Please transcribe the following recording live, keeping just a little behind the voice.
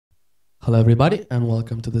Hello everybody and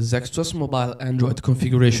welcome to the ZeXtras Mobile Android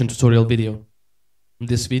configuration tutorial video. In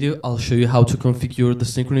this video I'll show you how to configure the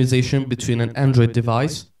synchronization between an Android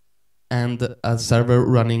device and a server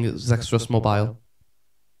running ZeXtras Mobile.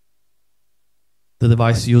 The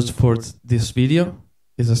device used for this video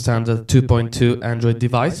is a standard 2.2 Android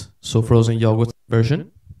device, so frozen yogurt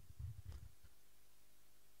version.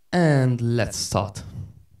 And let's start.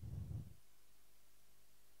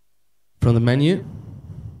 From the menu,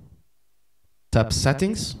 tap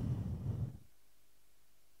Settings,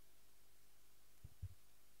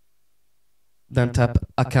 then tap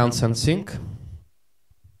Accounts and Sync,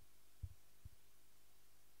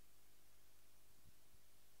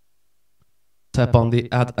 tap on the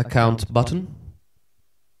Add Account button,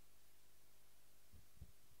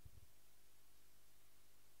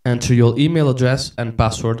 enter your email address and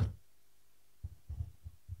password.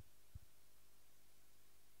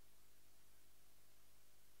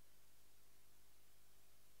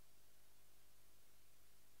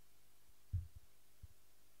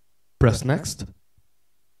 Press Next.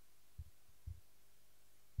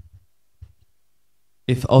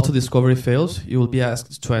 If auto-discovery fails, you will be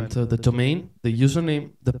asked to enter the domain, the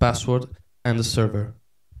username, the password, and the server.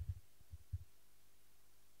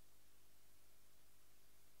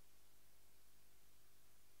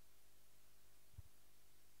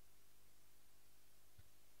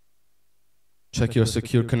 Check your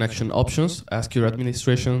secure connection options, ask your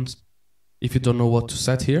administrations if you don't know what to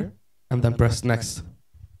set here, and then press Next.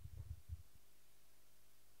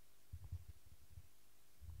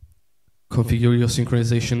 Configure your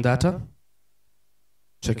synchronization data.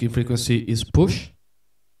 Checking frequency is push.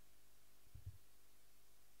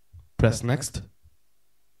 Press Next.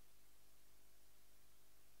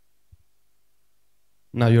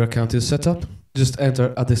 Now your account is set up. Just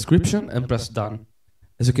enter a description and press Done.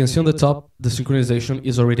 As you can see on the top, the synchronization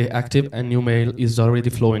is already active and new mail is already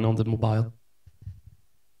flowing on the mobile.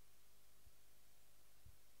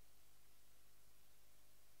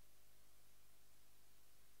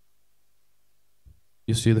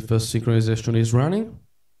 You see the first synchronization is running,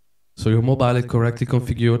 so your mobile is correctly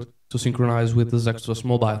configured to synchronize with the ZeXtras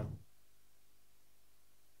Mobile.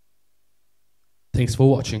 Thanks for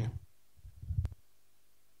watching.